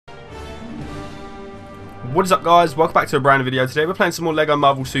What is up, guys? Welcome back to a brand new video. Today we're playing some more LEGO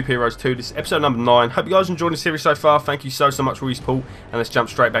Marvel Superheroes 2. This is episode number 9. Hope you guys are enjoying the series so far. Thank you so much for your support, and let's jump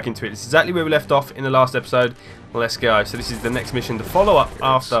straight back into it. This is exactly where we left off in the last episode. Let's go. So this is the next mission, the follow-up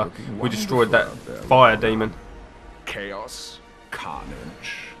after we destroyed that fire demon. Chaos,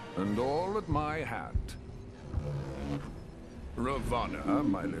 carnage, and all at my hand. Ravonna,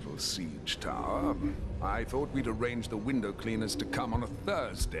 my little siege tower. I thought we'd arrange the window cleaners to come on a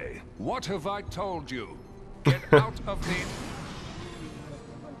Thursday. What have I told you? Get out of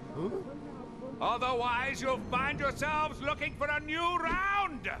the... Otherwise, you'll find yourselves looking for a new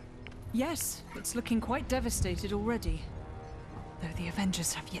round! Yes, it's looking quite devastated already. Though the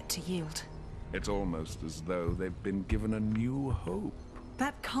Avengers have yet to yield. It's almost as though they've been given a new hope.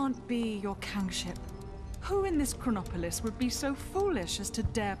 That can't be your kingship. Who in this Chronopolis would be so foolish as to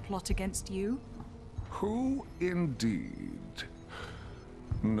dare plot against you? Who indeed?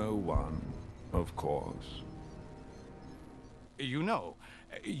 No one, of course. You know,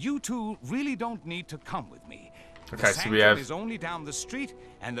 you two really don't need to come with me. Okay, so we have... is only down the street,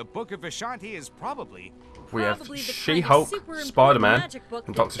 and the Book of Vishanti is probably... We have She-Hulk, Spider-Man,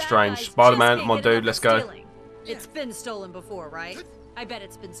 and Doctor Strange. Spider-Man, my dude, let's go. It's been stolen before, right? I bet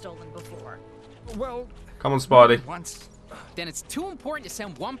it's been stolen before. Well... Come on, Spidey. Once... Then it's too important to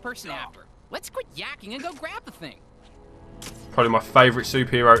send one person after. Let's quit yakking and go grab the thing. Probably my favourite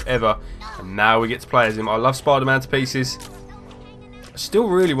superhero ever. And now we get to play as him. I love Spider-Man to pieces. I still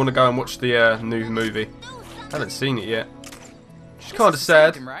really want to go and watch the new movie. I haven't seen it yet. Which is kind of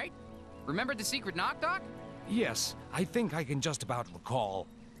sad. Right? Remember the secret knock? Yes, I think I can just about recall.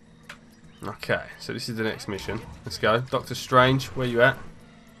 Okay, so this is the next mission. Let's go. Doctor Strange, where you at?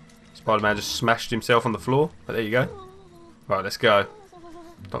 Spider-Man just smashed himself on the floor. But there you go. Right, let's go.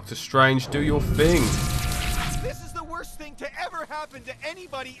 Doctor Strange, do your thing. This is the worst thing to ever happen to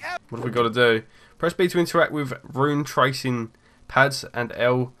anybody ever. What have we got to do? Press B to interact with rune tracing pads and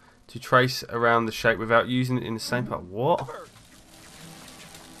L to trace around the shape without using it in the same part. What? I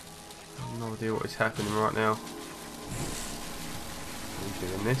have no idea what is happening right now. I'm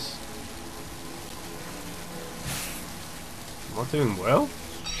doing this. Am I doing well?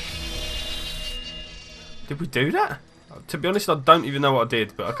 Did we do that? To be honest, I don't even know what I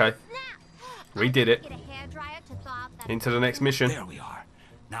did, but okay. We did it. Into the next mission. There we are.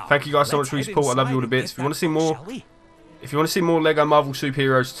 Now, thank you guys so much for your support. I love you all to bits. If you want to see more, LEGO Marvel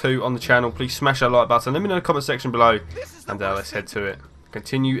Superheroes 2 on the channel, please smash that like button. Let me know in the comment section below, and let's head to it.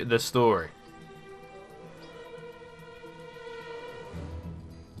 Continue the story.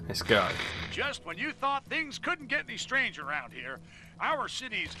 Let's go. Just when you thought things couldn't get any stranger around here, our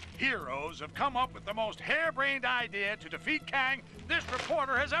city's heroes have come up with the most harebrained idea to defeat Kang this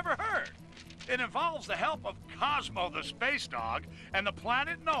reporter has ever heard. It involves the help of Cosmo the space dog and the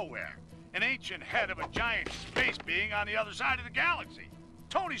planet Nowhere, an ancient head of a giant space being on the other side of the galaxy.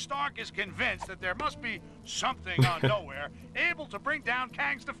 Tony Stark is convinced that there must be something on Nowhere able to bring down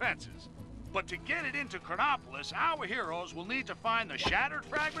Kang's defenses. But to get it into Chronopolis, our heroes will need to find the shattered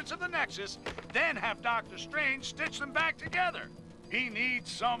fragments of the Nexus, then have Doctor Strange stitch them back together. He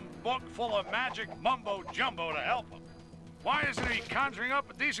needs some book full of magic mumbo-jumbo to help him. Why isn't he conjuring up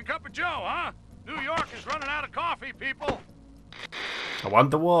a decent cup of joe, huh? New York is running out of coffee, people. I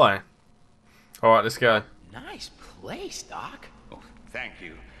wonder why. Alright, let's go. Nice place, Doc. Oh, thank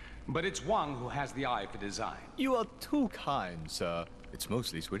you. But it's Wang who has the eye for design. You are too kind, sir. It's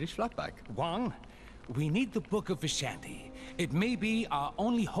mostly Swedish flatback. Wang, we need the Book of Vishanti. It may be our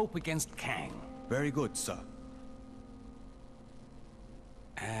only hope against Kang. Very good, sir.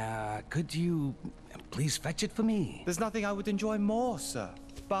 Could you please fetch it for me? There's nothing I would enjoy more, sir.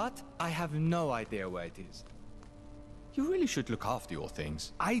 But I have no idea where it is. You really should look after your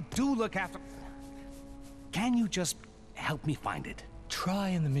things. I do look after... Can you just help me find it? Try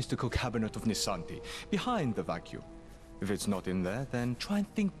in the mystical cabinet of Nisanti, behind the vacuum. If it's not in there, then try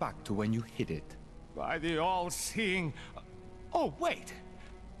and think back to when you hid it. By the all-seeing... Oh, wait!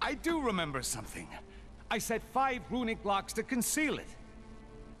 I do remember something. I set 5 runic blocks to conceal it.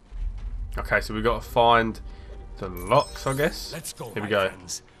 Okay, so we've got to find the locks, I guess. Let's go, Here we go.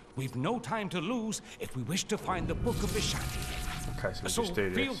 friends. We've no time to lose if we wish to find the Book of Vishanti. Okay, so we So just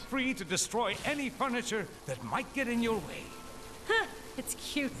do feel this. free to destroy any furniture that might get in your way. Huh, it's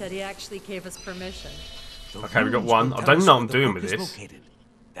cute that he actually gave us permission. Okay, we got one. I don't know what I'm doing with this.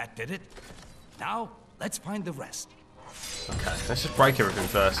 That did it. Now, let's find the rest. Okay, let's just break everything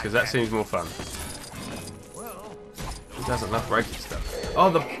first, because that seems more fun. He doesn't love breaking stuff.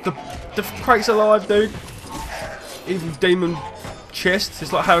 Oh, the crate's alive, dude. Evil demon chest.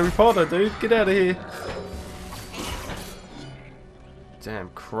 It's like Harry Potter, dude. Get out of here. Damn,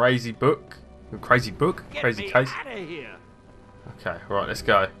 crazy book. Crazy book? Crazy case? Okay, right, let's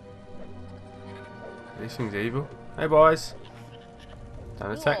go. These things evil. Hey boys.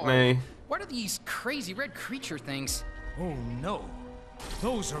 Don't attack me. What are these crazy red creature things? Oh no.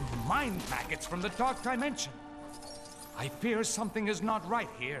 Those are mind packets from the Dark Dimension. I fear something is not right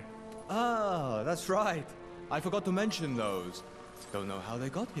here. Ah, that's right. I forgot to mention those. Don't know how they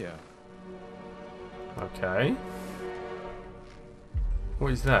got here. Okay.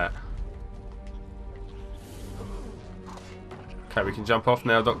 What is that? Okay, we can jump off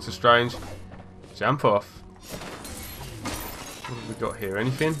now, Doctor Strange. Jump off. What have we got here?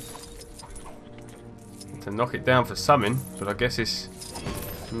 Anything? To knock it down for something, but I guess it's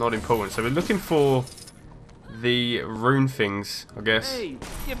not important. So we're looking for the rune things, I guess. Hey,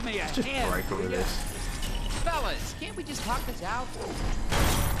 give me a Let's just hand, break all of this. Fellas, can't we just talk this out?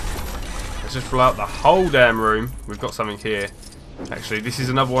 Let's just pull out the whole damn room. We've got something here. Actually, this is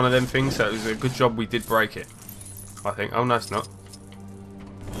another one of them things, so it was a good job we did break it. I think. Oh, no, it's not.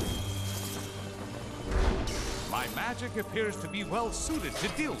 My magic appears to be well suited to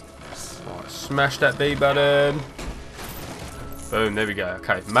deal with this. Right, smash that B button. Boom, there we go.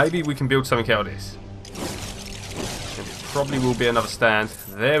 Okay, maybe we can build something out of this. And it probably will be another stand.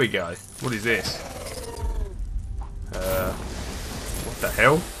 There we go. What is this? What the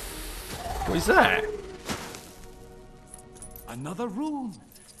hell? What is that? Another rune.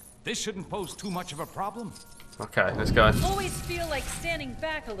 This shouldn't pose too much of a problem. Okay, let's go. Always feel like standing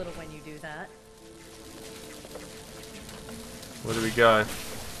back a little when you do that. Where do we go?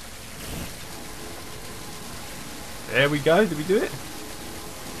 There we go. Did we do it?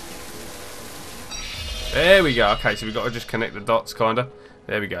 There we go. Okay, so we've got to just connect the dots, kinda.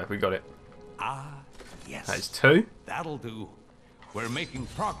 There we go. We got it. Ah, yes. That is 2. That'll do. We're making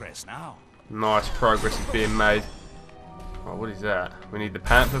progress now. Nice progress is being made. Oh, what is that? We need the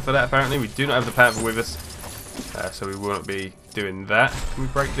panther for that, apparently. We do not have the panther with us, so we will not be doing that. Can we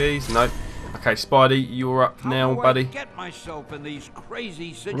break these? Nope. Okay, Spidey, you're up now, buddy. Get myself in these crazy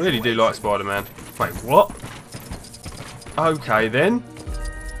I situations. really do like Spider-Man. Wait, what? Okay, then.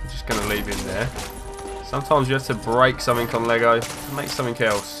 I'm just going to leave him there. Sometimes you have to break something on Lego to make something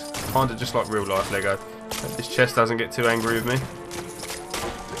else. Kind of just like real life Lego. Hope this chest doesn't get too angry with me.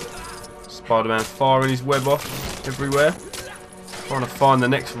 Spider-Man firing his web off everywhere. Trying to find the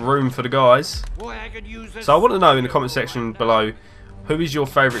next room for the guys. Boy, I could use this. So I want to know in the comment section below, who is your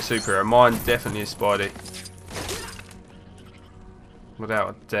favourite superhero? Mine definitely is Spidey.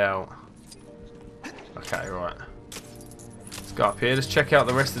 Without a doubt. Okay, right. Let's go up here. Let's check out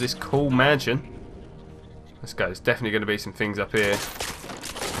the rest of this cool mansion. Let's go. There's definitely going to be some things up here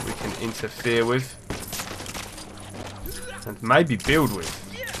we can interfere with. And maybe build with.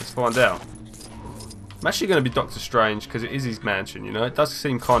 Let's find out. I'm actually going to be Doctor Strange because it is his mansion, you know. It does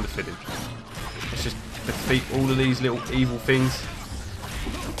seem kind of fitting. Let's just defeat all of these little evil things.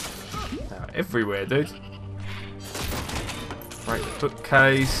 Everywhere, dude. Break the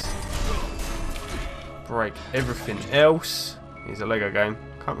bookcase. Break everything else. Here's a Lego game.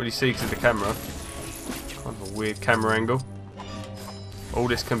 Can't really see because of the camera. Kind of a weird camera angle. All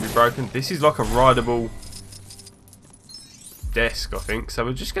this can be broken. This is like a rideable desk, I think. So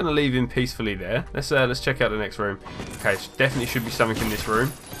we're just going to leave him peacefully there. Let's check out the next room. Okay, definitely should be something in this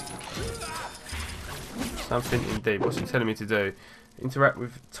room. Something indeed. What's it telling me to do? Interact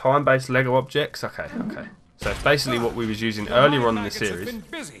with time-based Lego objects. Okay, okay. So it's basically what we was using earlier on in the series.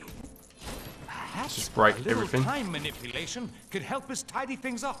 Let's just break everything. Time manipulation could help us tidy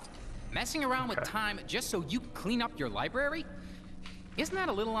things up. Messing around with time just so you can clean up your library? Isn't that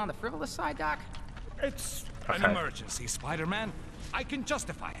a little on the frivolous side, Doc? It's an emergency, Spider-Man. I can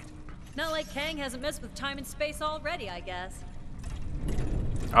justify it. Not like Kang hasn't messed with time and space already, I guess.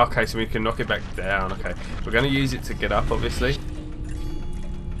 Okay, so we can knock it back down. Okay, we're going to use it to get up, obviously.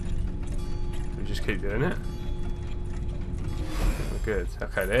 We just keep doing it. We're good.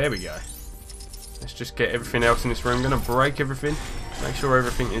 Okay, there we go. Let's just get everything else in this room. I'm going to break everything. Make sure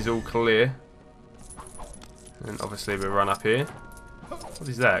everything is all clear. And obviously we'll run up here. What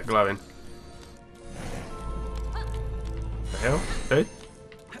is that glowing? What the hell, dude?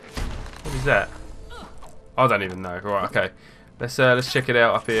 What is that? I don't even know. Right, okay. Let's check it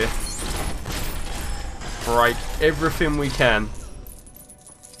out up here. Break everything we can.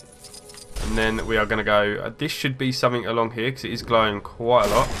 And then we are going to go... this should be something along here because it is glowing quite a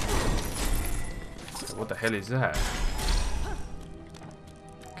lot. What the hell is that?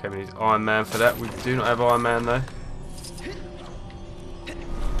 Okay, we need Iron Man for that. We do not have Iron Man though.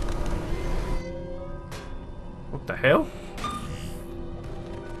 What the hell?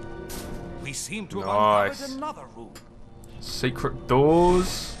 We seem to have nice. uncovered another room. Secret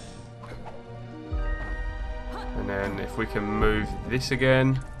doors. if we can move this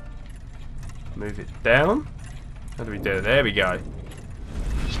again. Move it down. How do we do it? There we go.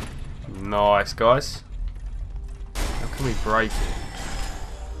 Nice, guys. How can we break it?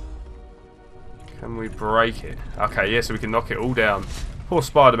 Can we break it? Okay, yeah, so we can knock it all down. Poor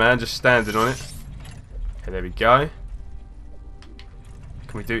Spider-Man just standing on it. Okay, there we go.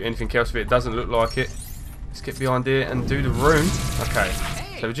 Can we do anything else if it doesn't look like it? Let's get behind here and do the rune. Okay,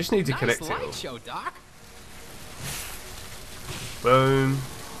 so we just need to connect it all. Show, Doc. Boom,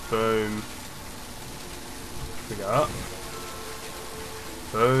 boom. We go up.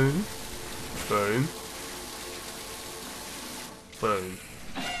 Boom, boom, boom.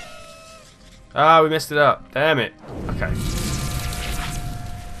 Ah, we messed it up. Damn it. Okay.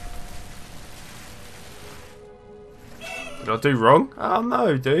 Did I do wrong? Oh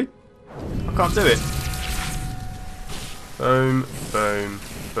no, dude. I can't do it. Boom, boom,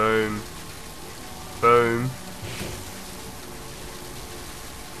 boom, boom.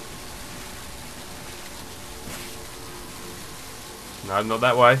 No, not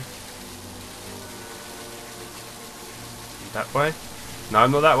that way. That way? No,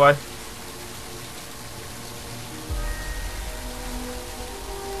 not that way.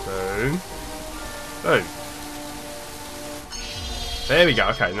 Boom. Boom. There we go.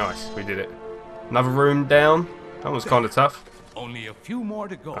 Okay, nice. We did it. Another room down. That was kind of tough. Only a few more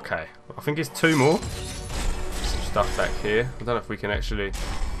to go. Okay. I think it's 2 more. Some stuff back here. I don't know if we can actually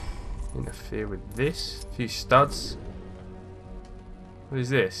interfere with this. A few studs. What is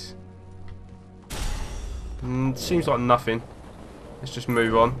this? Seems like nothing. Let's just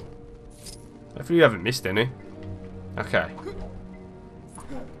move on. Hopefully we haven't missed any. Okay.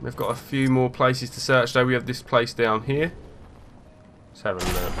 We've got a few more places to search though. We have this place down here. Let's have a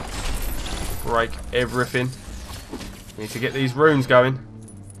look. Break everything. We need to get these rooms going.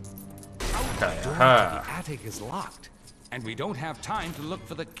 Okay, aha. The attic is locked, and we don't have time to look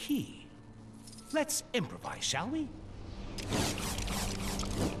for the key. Let's improvise, shall we?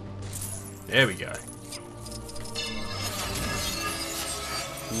 There we go.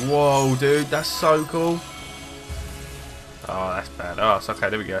 Whoa, dude, that's so cool. Oh, that's badass. Okay,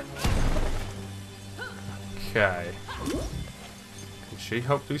 there we go. Okay. Can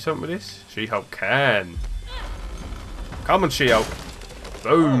She-Hulk do something with this? She-Hulk can. Come on, She-Hulk.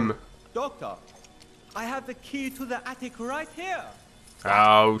 Boom. Oh, Doctor, I have the key to the attic right here.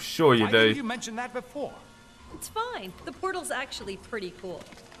 Oh, sure you Why do. didn't you mention that before? It's fine. The portal's actually pretty cool.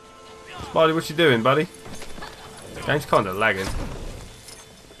 Spidey, what you doing, buddy? Game's kind of lagging.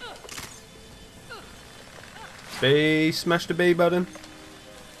 B, smash the B button.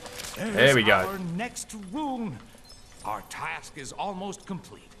 There we go. Our next rune. Our task is almost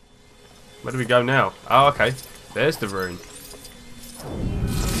complete. Where do we go now? Oh, okay. There's the rune.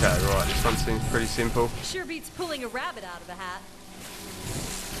 Okay, right. This one seems pretty simple. Sure beats pulling a rabbit out of a hat.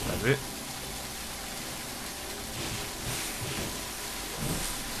 That's it.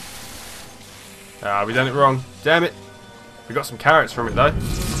 Ah, we done it wrong. Damn it. We got some carrots from it though.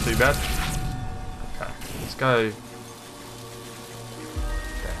 Not too bad. Okay, let's go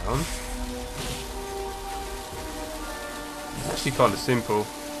down. It's actually kind of simple.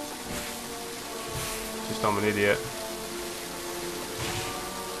 Just I'm an idiot.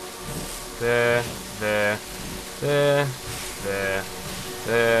 There, there, there, there,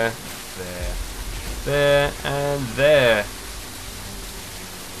 there, there, there, and there.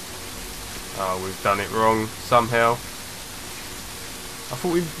 Oh, we've done it wrong somehow. I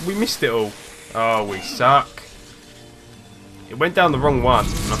thought we missed it all. Oh, we suck. It went down the wrong one,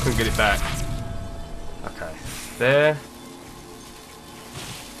 and I couldn't get it back. Okay, there.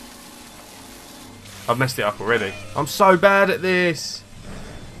 I've messed it up already. I'm so bad at this.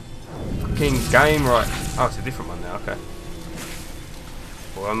 Fucking game, right? Oh, it's a different one now. Okay.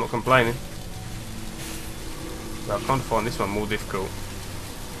 Well, I'm not complaining. But I'm trying to find this one more difficult.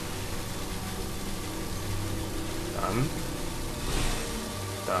 Done.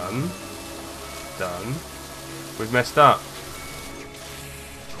 Done. Done. We've messed up.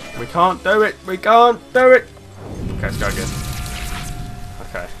 We can't do it. We can't do it. Okay, let's go again.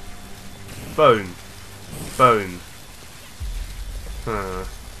 Okay. Boom. Boom. Boom.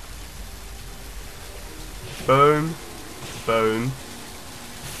 Boom. Boom.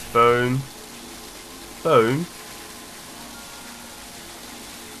 Boom. Boom.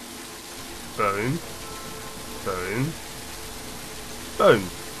 Boom. Boom.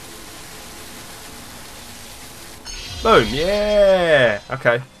 Boom. Yeah.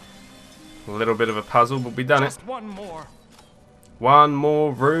 Okay. A little bit of a puzzle, but we done it. Just one more. One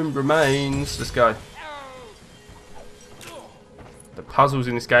more room remains. Let's go. The puzzles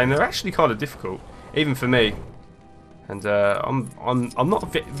in this game, they're actually kind of difficult, even for me. And I'm not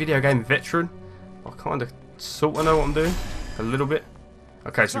a video game veteran. I kind of sort of know what I'm doing a little bit.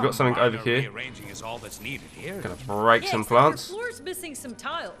 Okay, so we've got something over here. Gonna break some plants. The floor's missing some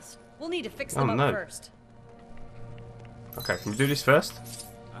tiles. We'll need to fix them up first. Okay, can we do this first?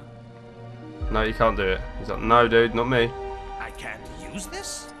 No, you can't do it. He's like, no, dude, not me. I can't use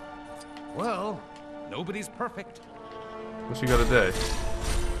this? Well, nobody's perfect. What's he got to do?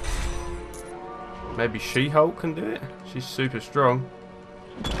 Maybe She-Hulk can do it? She's super strong.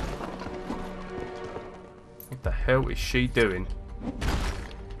 What the hell is she doing?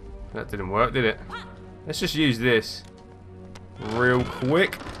 That didn't work, did it? Let's just use this real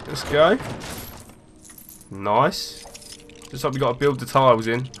quick. Let's go. Nice. Just like we got to build the tiles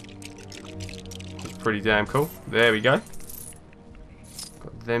in. That's pretty damn cool. There we go.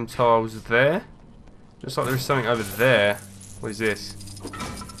 Got them tiles there. Looks like there's something over there. What is this?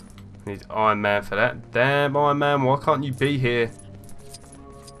 Need Iron Man for that. Damn, Iron Man, why can't you be here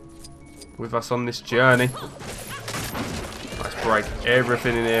with us on this journey? Let's break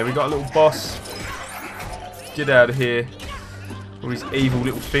everything in here. We got a little boss. Get out of here. All these evil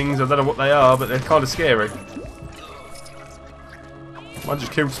little things. I don't know what they are, but they're kind of scary. I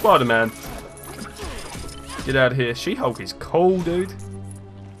just killed Spider-Man. Get out of here. She-Hulk is cool, dude.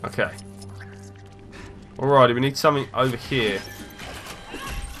 Okay. Alrighty, we need something over here.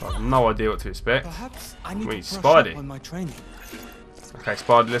 I have no idea what to expect. We need Spidey. Okay,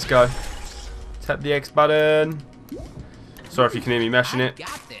 Spidey, let's go. Tap the X button. Sorry if you can hear me mashing it.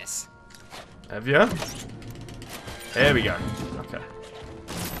 Got this. Have you? There we go. Okay.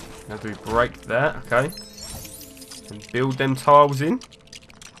 Now do we break that? Okay. And build them tiles in.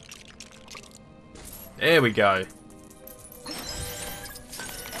 There we go.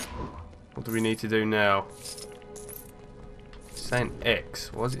 What do we need to do now? It's saying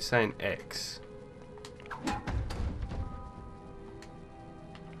X. Why is it saying X?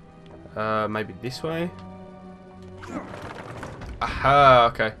 Maybe this way?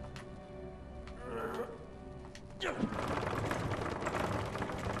 Aha, okay.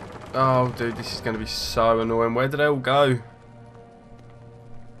 Oh, dude, this is going to be so annoying. Where did they all go?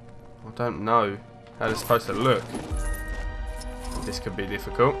 I don't know how they're supposed to look. This could be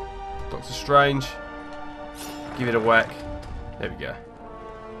difficult. Doctor Strange. Give it a whack. There we go.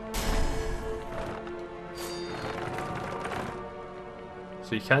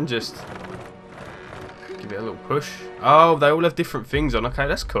 So you can just give it a little push. Oh, they all have different things on. Okay,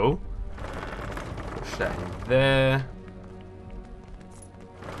 that's cool. Push that in there.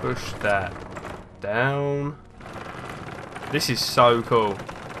 Push that down. This is so cool.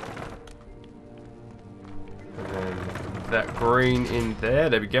 And then that green in there.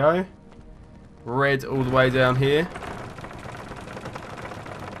 There we go. Red all the way down here.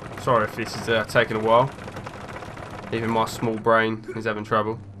 Sorry if this is taking a while. Even my small brain is having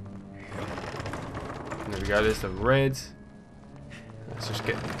trouble. And there we go. There's the red. Let's just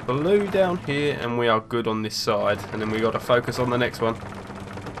get blue down here, and we are good on this side. And then we got to focus on the next one.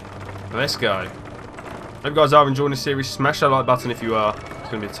 Let's go. Hope you guys are enjoying this series. Smash that like button if you are. There's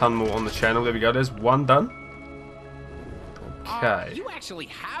going to be a ton more on the channel. There we go. There's one done. Okay. You actually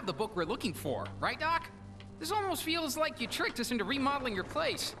have the book we're looking for, right, Doc? This almost feels like you tricked us into remodeling your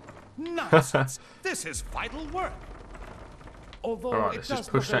place. Nonsense. This is vital work. Although Alright, it let's does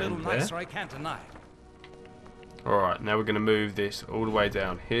just push look that a little in there. nicer, I can't deny it. Alright, now we're going to move this all the way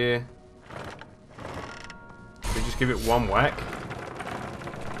down here. Can we just give it one whack?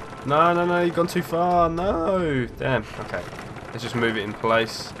 No, no, no, you've gone too far. No. Damn. Okay. Let's just move it in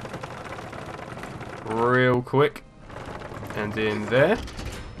place. Real quick. And in there.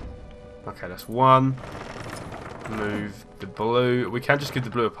 Okay, that's one. Move the blue. We can just give the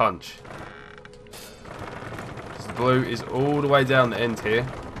blue a punch. Because the blue is all the way down the end here.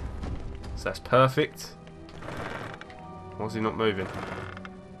 So that's perfect. Why is he not moving?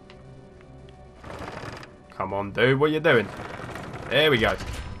 Come on, dude. What are you doing? There we go.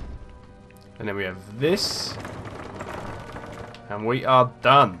 And then we have this. And we are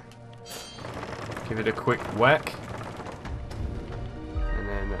done. Give it a quick whack. And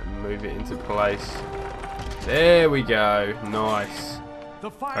then move it into place. There we go. Nice. The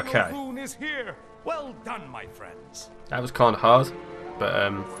final rune is here. Well done, my friends. That was kind of hard.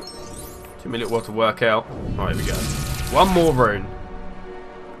 But took me a little while to work out. Right, here we go. One more rune.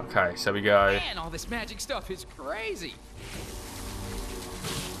 Okay, so we go. Man, all this magic stuff is crazy.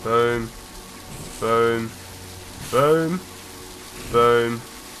 Boom. Boom. Boom. Boom.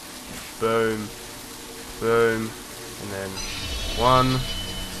 Boom. Boom. And then 1,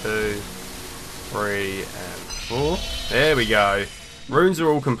 2, 3, and 4. There we go. Runes are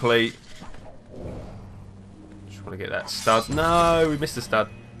all complete. Just Just want to get that stud. No, we missed the stud.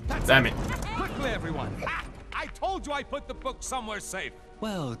 Damn it. Quickly, everyone. Ah, I told you I put the book somewhere safe.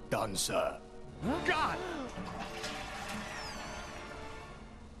 Well done, sir. God!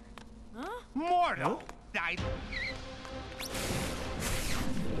 Mortal!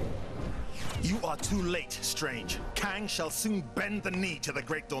 You are too late, Strange. Kang shall soon bend the knee to the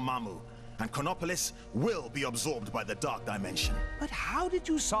Great Dormammu, and Chronopolis will be absorbed by the Dark Dimension. But how did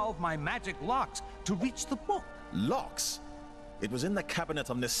you solve my magic locks to reach the book? Locks? It was in the cabinet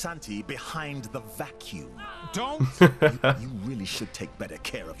of Nisanti behind the vacuum. Don't! You really should take better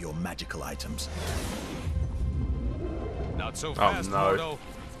care of your magical items. Not so fast, no. Mordo.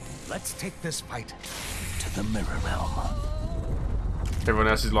 Let's take this fight to the Mirror Realm. Everyone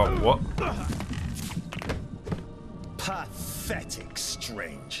else is like, what? Pathetic,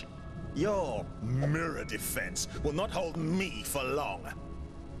 Strange. Your mirror defense will not hold me for long.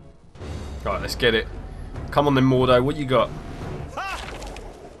 Right, let's get it. Come on then, Mordo. What you got?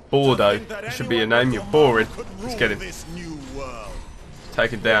 Bordeaux. Should be your name. You're boring. Let's get him. He's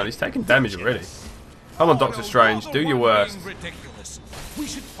taken down. He's taking damage already. Come on, Doctor Strange. Do your worst. We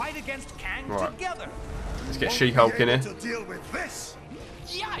should fight against Kang together. Let's get She-Hulk in here.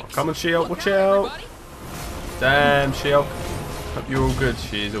 Yikes. Come on, She-Hulk. Watch out. Damn, She-Hulk. Hope you're all good.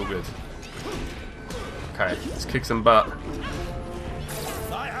 She is all good. Okay, let's kick some butt.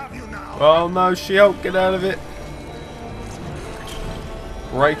 Oh no, She-Hulk, get out of it.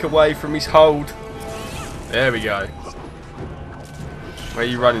 Break away from his hold. There we go. Where are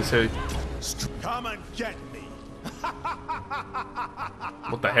you running to? Come and get me.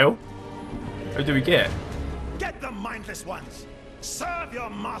 What the hell? Who do we get? Get the mindless ones. Serve your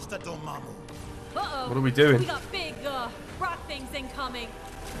master Dormammu. Uh-oh. What are we doing? We got big, rock things incoming.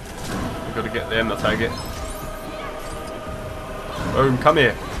 We've got to get them, I'll take it. Boom, come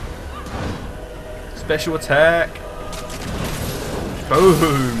here. Special attack.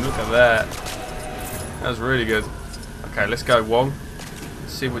 Boom, look at that. That was really good. Okay, let's go, Wong.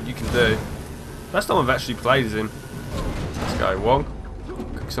 Let's see what you can do. First time I've actually played as him. Let's go, Wong.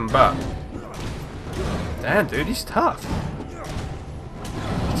 Cook some butt. Damn, dude, he's tough.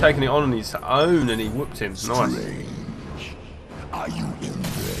 He's taking it on his own and he whooped him. Nice. Strange. Are you in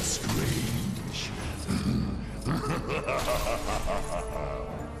there, Strange?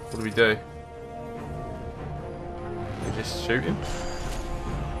 What do we do? We just shoot him?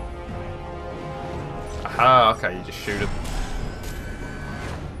 Aha, okay, you just shoot him.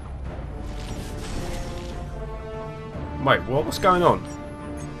 Wait, what? What's going on?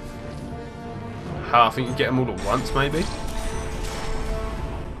 Aha, I think you get them all at once, maybe?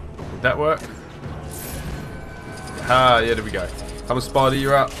 Would that work? Ah, yeah, there we go. Come on, Spidey,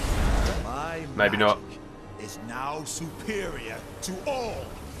 you're up. Maybe not. Is now superior to all.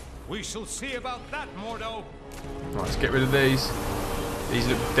 We shall see about that, Mordo. Right, let's get rid of these. These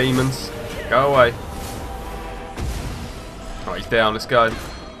little demons. Go away. Right, he's down. Let's go.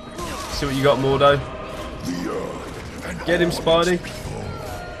 See what you got, Mordo. Get him, Spidey.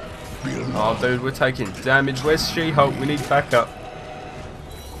 Oh, dude, we're taking damage. Where's She-Hulk? We need backup.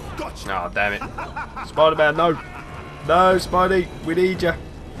 Oh, damn it. Spider-Man, no. No, Spidey. We need you.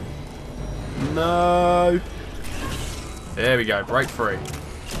 No. There we go. Break free.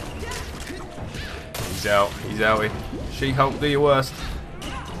 He's out. He's outie. She-Hulk, do your worst.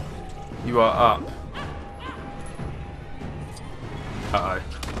 You are up. Uh-oh.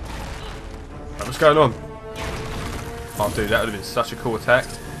 What's going on? Oh, dude, that would have been such a cool attack.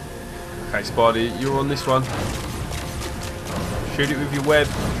 Okay, Spidey, you're on this one. Shoot it with your web.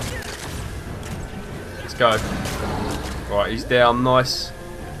 Let's go. Right, he's down. Nice.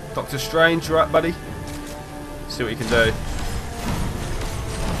 Doctor Strange, you're up, buddy. See what you can do.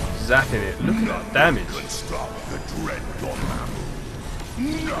 Zapping it. Look at that damage.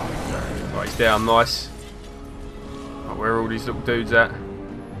 Right, he's down. Nice. Right, where are all these little dudes at? I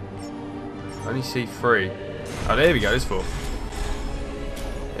only see 3. Oh, there we go. There's 4.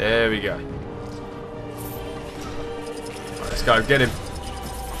 There we go. Right, let's go. Get him.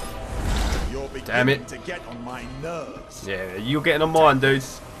 Damn it. To get on my nerves. Yeah, you're getting on mine, dude.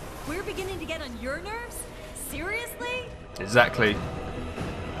 We're beginning to get on your nerves? Seriously? Exactly.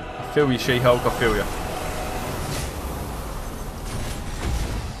 I feel you, She-Hulk. I feel you.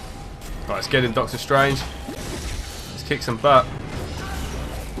 Right, let's get him, Doctor Strange. Let's kick some butt.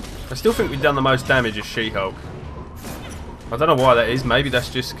 I still think we've done the most damage as She-Hulk. I don't know why that is. Maybe that's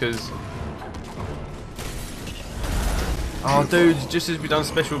just because... Oh, dude, just as we've done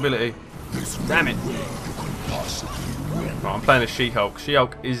special ability. Damn it. Right, I'm playing as She-Hulk.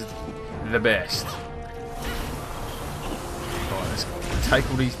 She-Hulk is the best. Right, let's take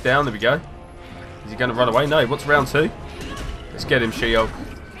all these down. There we go. Is he going to run away? No, what's round 2? Let's get him, She-Hulk.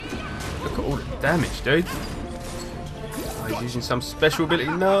 Look at all the damage, dude. Oh, he's using some special ability.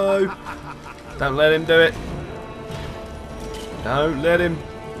 No! Don't let him do it. Don't let him.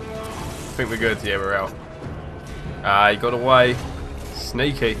 I think we're good. Yeah, we're out. Ah, he got away.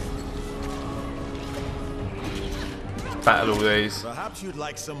 Sneaky. Battle all these. Perhaps you'd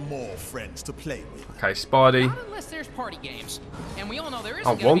like some more friends to play with. Okay, Spidey. Not unless there's party games. And we all know there isn't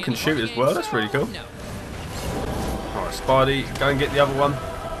Oh, gonna one be can any shoot party as well. games, That's really so cool. no. Alright, Spidey, go and get the other one.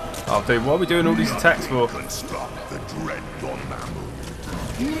 Oh, dude, what are we doing all these attacks for?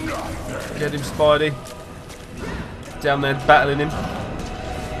 Get him, Spidey. Down there, battling him.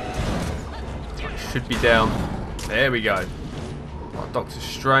 Should be down. There we go. Oh, Doctor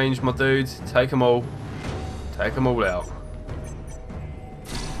Strange, my dudes. Take them all. Take them all out.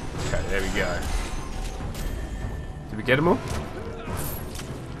 Okay, there we go. Did we get them all?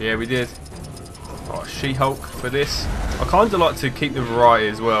 Yeah, we did. Oh, She-Hulk for this. I kind of like to keep the variety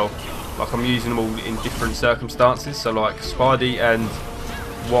as well. Like I'm using them all in different circumstances. So like Spidey and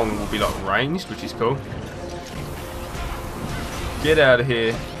Wong will be like ranged, which is cool. Get out of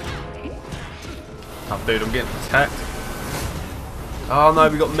here. Oh, dude, I'm getting attacked. Oh no,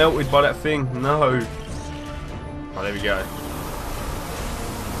 we got melted by that thing. No. Oh, there we go.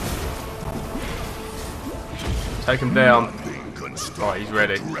 Take him down. Oh, he's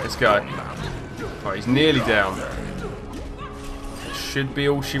ready. Let's go. Oh, he's nearly down. Should be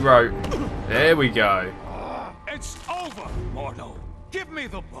all she wrote. There we go. It's over, Mordo. Give me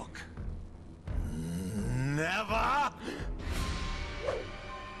the book. Never!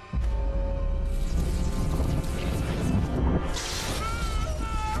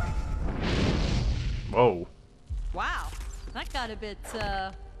 Whoa. Wow, that got a bit,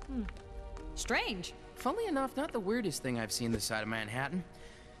 strange. Funnily enough, not the weirdest thing I've seen this side of Manhattan.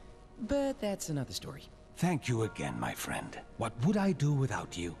 But that's another story. Thank you again, my friend. What would I do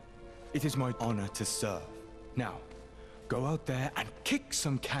without you? It is my honor to serve. Now, go out there and kick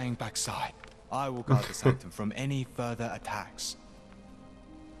some Kang backside. I will guard the sanctum from any further attacks.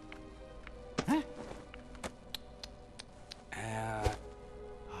 Huh?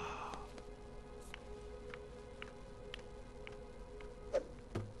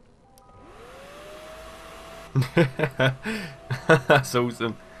 That's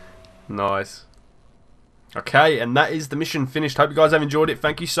awesome. Nice. Okay, and that is the mission finished. Hope you guys have enjoyed it.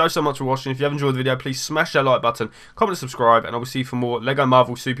 Thank you so much for watching. If you have enjoyed the video, please smash that like button, comment and subscribe, and I will see you for more LEGO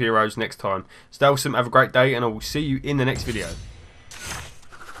Marvel superheroes next time. Stay awesome, have a great day, and I will see you in the next video.